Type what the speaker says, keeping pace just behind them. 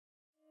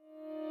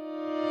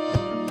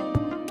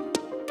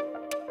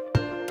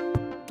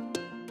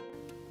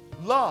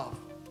love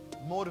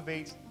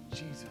motivates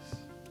Jesus.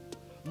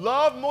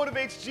 Love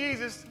motivates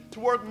Jesus to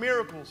work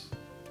miracles.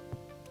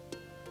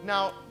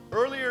 Now,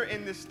 earlier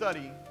in this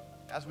study,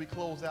 as we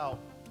close out,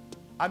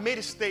 I made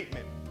a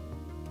statement.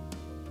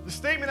 The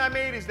statement I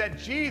made is that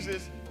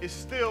Jesus is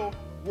still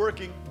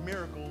working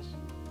miracles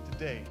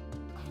today.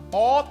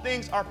 All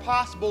things are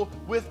possible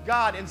with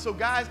God. And so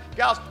guys,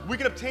 gals, we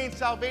can obtain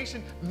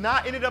salvation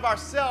not in and of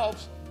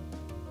ourselves,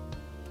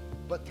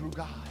 but through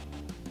God.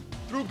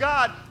 Through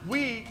God,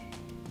 we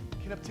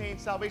can obtain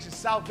salvation.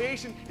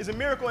 Salvation is a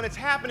miracle, and it's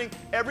happening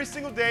every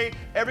single day,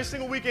 every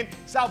single weekend.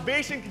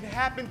 Salvation can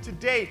happen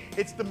today.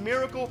 It's the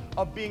miracle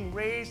of being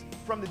raised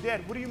from the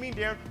dead. What do you mean,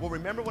 Darren? Well,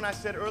 remember when I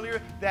said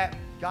earlier that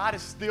God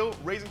is still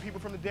raising people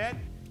from the dead?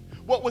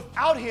 Well,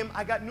 without him,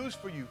 I got news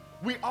for you.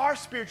 We are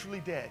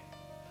spiritually dead.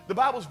 The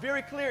Bible's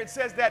very clear. It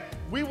says that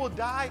we will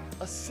die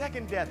a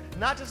second death,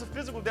 not just a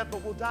physical death,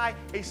 but we'll die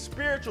a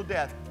spiritual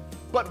death.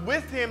 But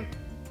with him,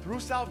 through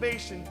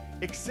salvation,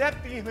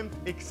 accepting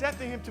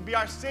him to be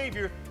our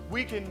Savior,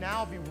 we can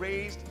now be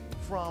raised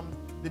from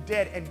the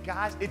dead. And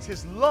guys, it's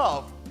his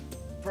love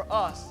for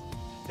us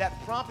that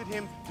prompted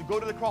him to go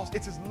to the cross.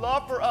 It's his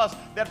love for us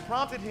that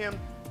prompted him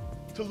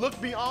to look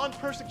beyond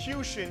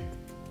persecution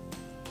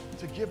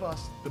to give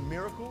us the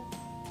miracle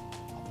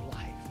of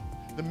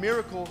life, the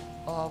miracle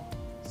of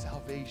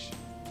salvation.